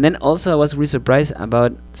 And then also I was really surprised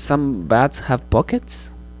about some bats have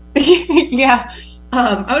pockets. Yeah.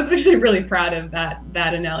 I was actually really proud of that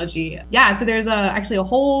analogy. Yeah, so there's actually a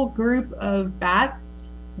whole group of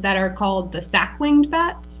bats that are called the sack-winged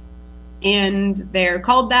bats. And they're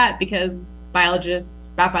called that because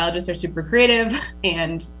bat biologists are super creative,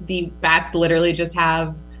 and the bats literally just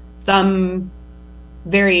have some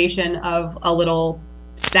variation of a little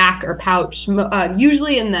sack or pouch,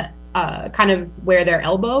 usually in the kind of where their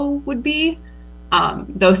elbow would be.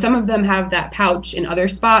 Though some of them have that pouch in other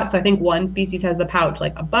spots. So I think one species has the pouch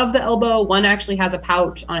like above the elbow. One actually has a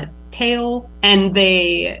pouch on its tail. And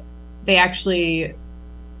they actually,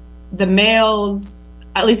 the males,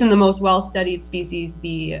 at least in the most well-studied species,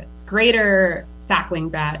 the greater sack-wing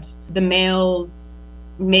bat, the males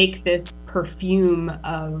make this perfume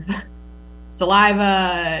of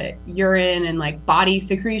saliva, urine, and like body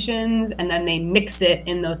secretions, and then they mix it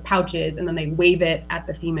in those pouches, and then they wave it at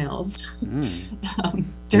the females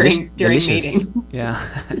during mating. Yeah.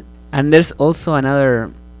 And there's also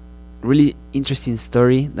another really interesting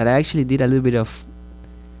story that I actually did a little bit of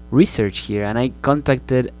research here, and I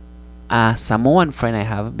contacted a Samoan friend I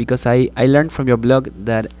have, because I learned from your blog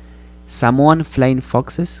that Samoan flying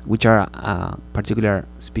foxes, which are a particular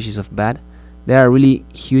species of bat, they are a really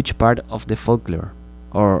huge part of the folklore,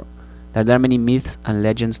 or that there are many myths and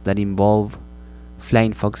legends that involve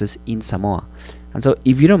flying foxes in Samoa. And so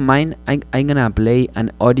if you don't mind, I'm gonna play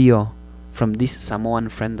an audio from this Samoan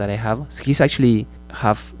friend that I have. So he's actually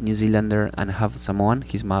half New Zealander and half Samoan.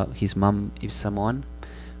 His mom is Samoan,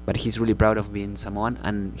 but he's really proud of being Samoan,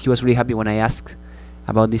 and he was really happy when I asked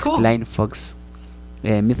about this flying fox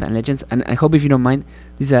myth and legends. And I hope, if you don't mind,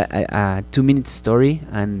 this is a 2-minute story,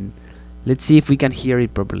 and let's see if we can hear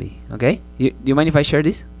it properly. Okay? Do you mind if I share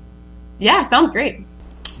this? Yeah, sounds great.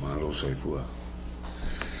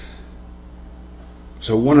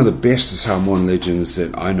 So one of the best Samoan legends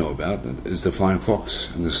that I know about is the flying fox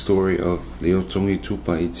and the story of Leotongi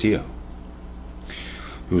Tupaitia,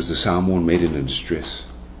 who was the Samoan maiden in distress.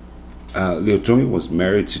 Leotongi was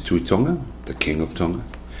married to Tuitonga, the king of Tonga,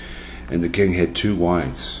 and the king had 2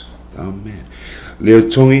 wives. Oh man.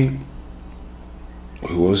 Leotongi,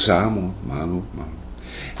 who was Samoan,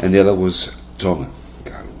 and the other was Tongan.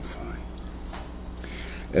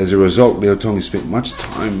 As a result, Leotongi spent much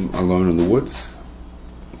time alone in the woods.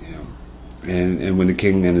 And when the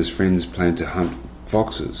king and his friends planned to hunt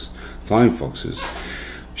foxes, flying foxes,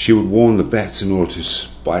 she would warn the bats in order to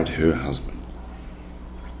spite her husband.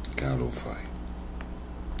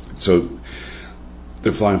 So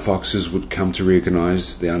the flying foxes would come to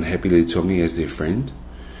recognize the unhappy Leotongi as their friend.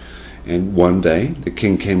 And one day, the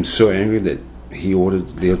king became so angry that he ordered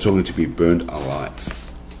Leotongi to be burned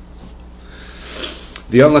alive.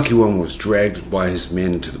 The unlucky one was dragged by his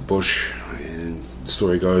men into the bush, and the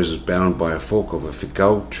story goes was bound by a fork of a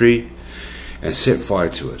whikau tree and set fire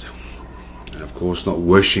to it. And of course, not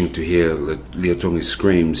wishing to hear Leotongi's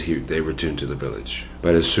screams, they returned to the village.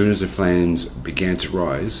 But as soon as the flames began to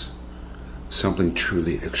rise, something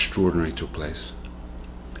truly extraordinary took place.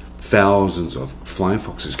 Thousands of flying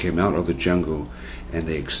foxes came out of the jungle and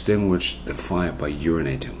they extinguished the fire by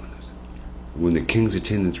urinating on it. When the king's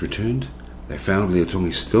attendants returned, they found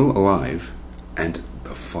Leotongi still alive and the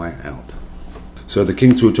fire out. So the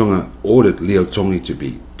King Tuatonga ordered Leotongi to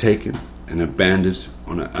be taken and abandoned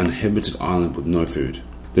on an uninhabited island with no food.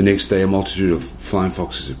 The next day a multitude of flying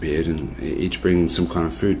foxes appeared, and each bringing some kind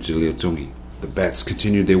of food to Leotongi. The bats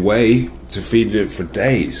continued their way to feed it for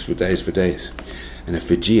days. And a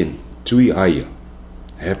Fijian, Tui Aya,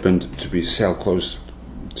 happened to be sailed close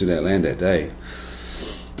to that land that day.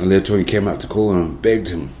 And Leotongi came up to call him and begged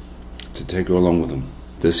him to take her along with him.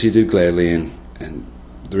 This he did gladly, and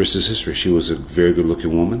the rest is history. She was a very good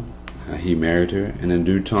looking woman. He married her, and in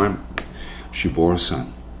due time she bore a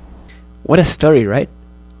son. What a story, right?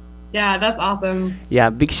 Yeah, that's awesome. Yeah,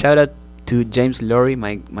 big shout out to James Laurie,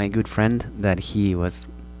 my good friend, that he was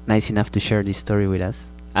nice enough to share this story with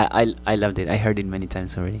us. I loved it. I heard it many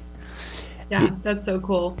times already. Yeah, that's so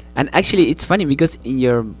cool. And actually, it's funny because in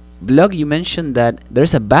your blog you mentioned that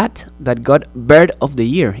there's a bat that got Bird of the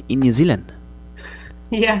Year in New Zealand.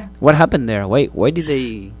 Yeah. What happened there? Why did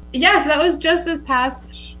they... Yeah, so that was just this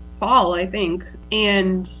past fall, I think.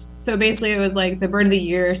 And so basically it was like the Bird of the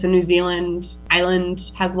Year. So New Zealand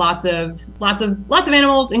island has lots of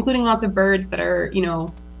animals, including lots of birds that are,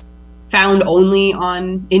 found only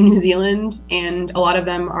in New Zealand, and a lot of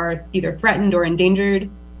them are either threatened or endangered.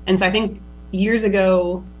 And so I think years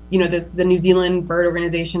ago, the New Zealand Bird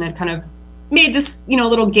Organization had kind of made this,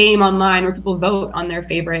 little game online where people vote on their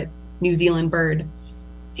favorite New Zealand bird.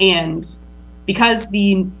 And because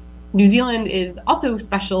the New Zealand is also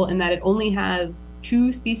special in that it only has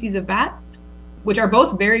 2 species of bats, which are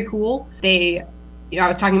both very cool. I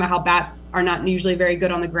was talking about how bats are not usually very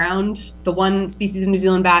good on the ground. The one species of New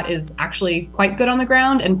Zealand bat is actually quite good on the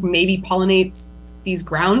ground and maybe pollinates these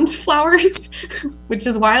ground flowers, which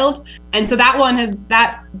is wild. And so that one has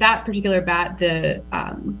that particular bat, the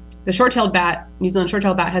short-tailed bat, New Zealand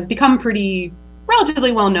short-tailed bat, has become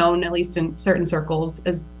relatively well known, at least in certain circles,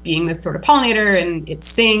 as being this sort of pollinator, and it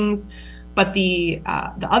sings. But the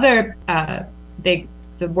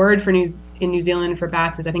word for in New Zealand for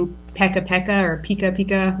bats is, I think, peka peka or pika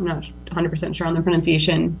pika. I'm not 100% sure on the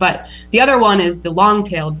pronunciation. But the other one is the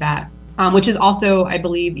long-tailed bat, which is also, I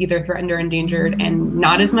believe, either threatened or endangered, and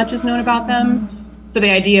not as much is known about them. So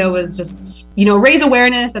the idea was just, raise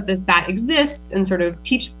awareness that this bat exists and sort of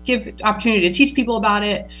give opportunity to teach people about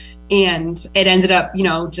it. And it ended up,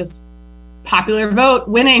 just popular vote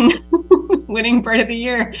winning Bird of the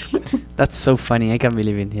Year. That's so funny. I can't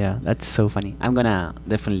believe it. Yeah, that's so funny. I'm gonna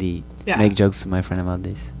definitely make jokes to my friend about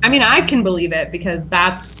this. I mean, I can believe it because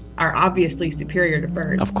bats are obviously superior to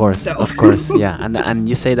birds. Of course, yeah. And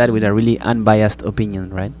you say that with a really unbiased opinion,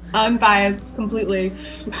 right? Unbiased, completely.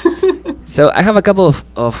 So I have a couple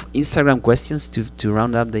of Instagram questions to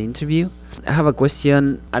round up the interview. I have a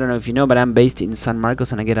question. I don't know if you know, but I'm based in San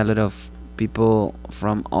Marcos, and I get a lot of people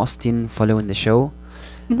from Austin following the show.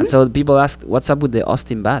 Mm-hmm. And so people ask, what's up with the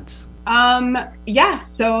Austin Bats?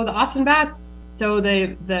 So the Austin Bats,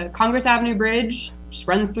 the Congress Avenue Bridge just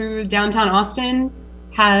runs through downtown Austin,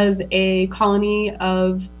 has a colony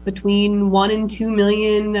of between 1 and 2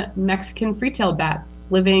 million Mexican free-tailed bats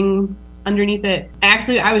living underneath it.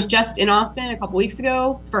 Actually, I was just in Austin a couple weeks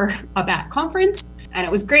ago for a bat conference, and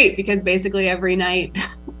it was great because basically every night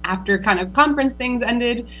after kind of conference things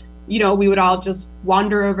ended, we would all just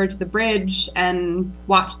wander over to the bridge and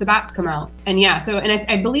watch the bats come out. And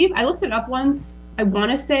I believe I looked it up once. I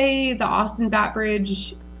want to say the Austin Bat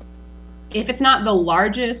Bridge, if it's not the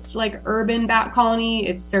largest urban bat colony,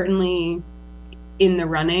 it's certainly in the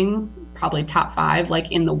running, probably top 5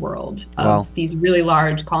 in the world of these really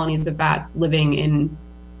large colonies of bats living in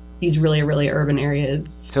these really, really urban areas.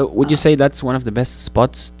 So would you say that's one of the best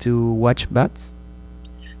spots to watch bats?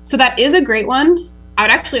 So that is a great one. I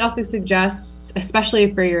would actually also suggest,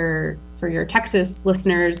 especially for your Texas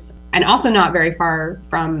listeners, and also not very far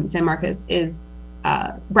from San Marcos, is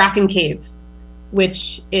Bracken Cave,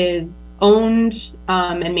 which is owned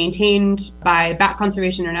and maintained by Bat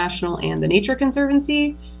Conservation International and the Nature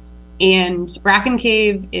Conservancy. And Bracken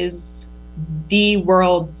Cave is the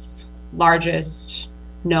world's largest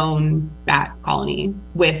known bat colony,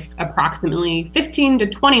 with approximately 15 to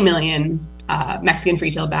 20 million Mexican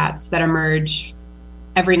free-tailed bats that emerge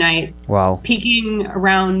every night. Wow. Peaking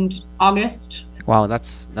around August Wow,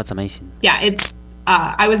 that's amazing. Yeah, it's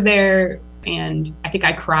I was there and I think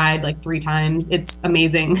I cried like 3 times. It's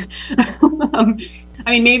amazing. I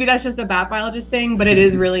mean, maybe that's just a bat biologist thing, but it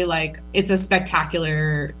is really like, it's a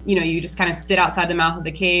spectacular, you just kind of sit outside the mouth of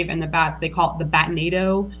the cave, and the bats, they call it the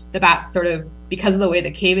batnado. The bats sort of, because of the way the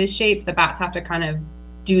cave is shaped, the bats have to kind of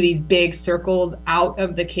do these big circles out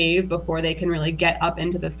of the cave before they can really get up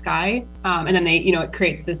into the sky. And then they, it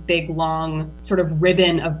creates this big, long sort of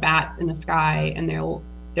ribbon of bats in the sky. And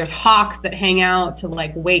there's hawks that hang out to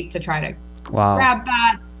like wait to try to grab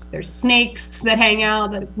bats. There's snakes that hang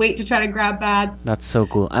out that wait to try to grab bats. That's so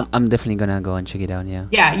cool. I'm definitely gonna go and check it out.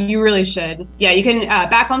 Yeah, you really should. Yeah, you can.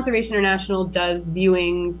 Bat Conservation International does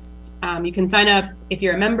viewings. You can sign up if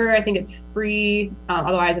you're a member. I think it's free.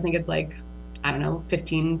 Otherwise, I think it's like, I don't know,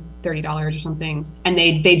 $15-$30 or something. And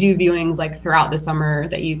they do viewings like throughout the summer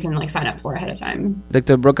that you can like sign up for ahead of time.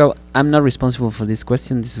 Dr. Brokaw, I'm not responsible for this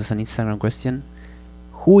question. This was an Instagram question.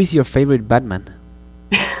 Who is your favorite Batman?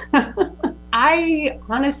 I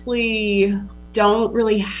honestly don't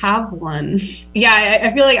really have one. Yeah,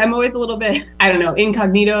 I feel like I'm always a little bit, I don't know,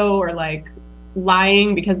 incognito or like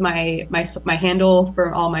lying, because my handle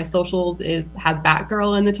for all my socials has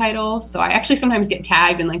Batgirl in the title. So I actually sometimes get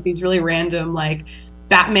tagged in like these really random like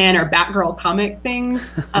Batman or Batgirl comic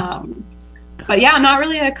things. But yeah, I'm not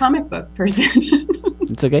really a comic book person.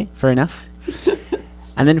 It's okay, fair enough.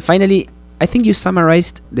 And then finally, I think you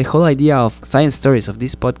summarized the whole idea of science stories of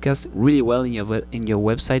this podcast really well in your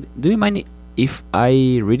website. Do you mind if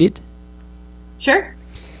I read it? Sure.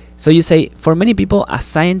 So you say, for many people, a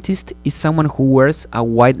scientist is someone who wears a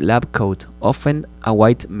white lab coat, often a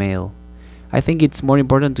white male. I think it's more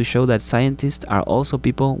important to show that scientists are also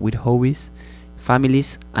people with hobbies,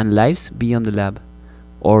 families, and lives beyond the lab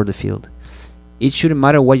or the field. It shouldn't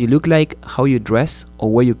matter what you look like, how you dress,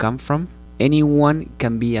 or where you come from. Anyone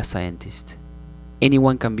can be a scientist.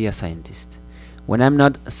 Anyone can be a scientist. When I'm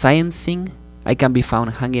not sciencing, I can be found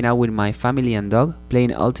hanging out with my family and dog,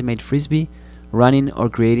 playing ultimate frisbee, running, or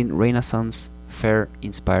creating Renaissance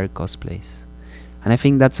fair-inspired cosplays. And I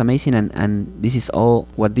think that's amazing, and this is all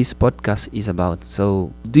what this podcast is about.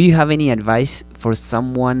 So, do you have any advice for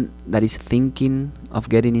someone that is thinking of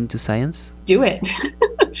getting into science? Do it.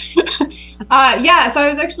 Yeah, so I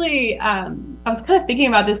was actually, I was kind of thinking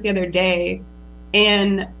about this the other day,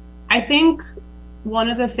 and I think one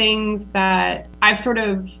of the things that I've sort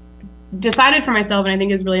of decided for myself, and I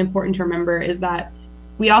think is really important to remember, is that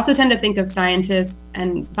we also tend to think of scientists,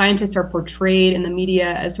 and scientists are portrayed in the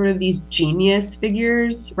media as sort of these genius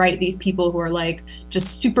figures, right? These people who are like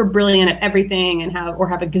just super brilliant at everything and have a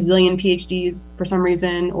gazillion PhDs for some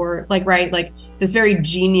reason, or like, right, like this very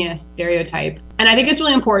genius stereotype. And I think it's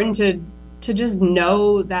really important to just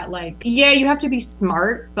know that, like, yeah, you have to be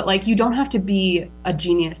smart, but like you don't have to be a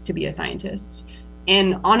genius to be a scientist.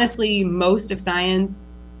 And honestly, most of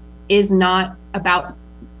science is not about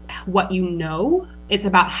what you know. It's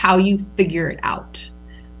about how you figure it out.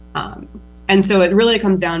 And so it really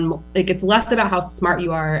comes down, like, it's less about how smart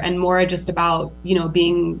you are and more just about,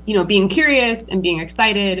 being curious and being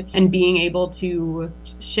excited and being able to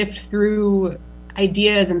shift through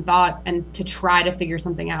ideas and thoughts and to try to figure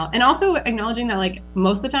something out. And also acknowledging that, like,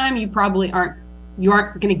 most of the time you probably aren't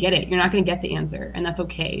going to get it. You're not going to get the answer, and that's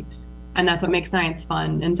okay. And that's what makes science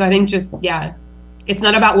fun. And so I think it's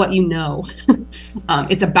not about what you know.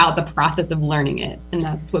 It's about the process of learning it. And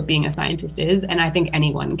that's what being a scientist is. And I think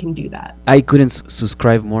anyone can do that. I couldn't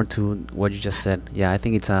subscribe more to what you just said. Yeah, I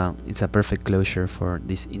think it's a perfect closure for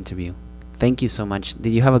this interview. Thank you so much.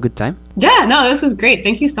 Did you have a good time? Yeah, no, this was great.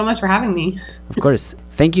 Thank you so much for having me. Of course.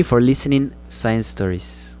 Thank you for listening, Science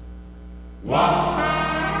Stories. Wow.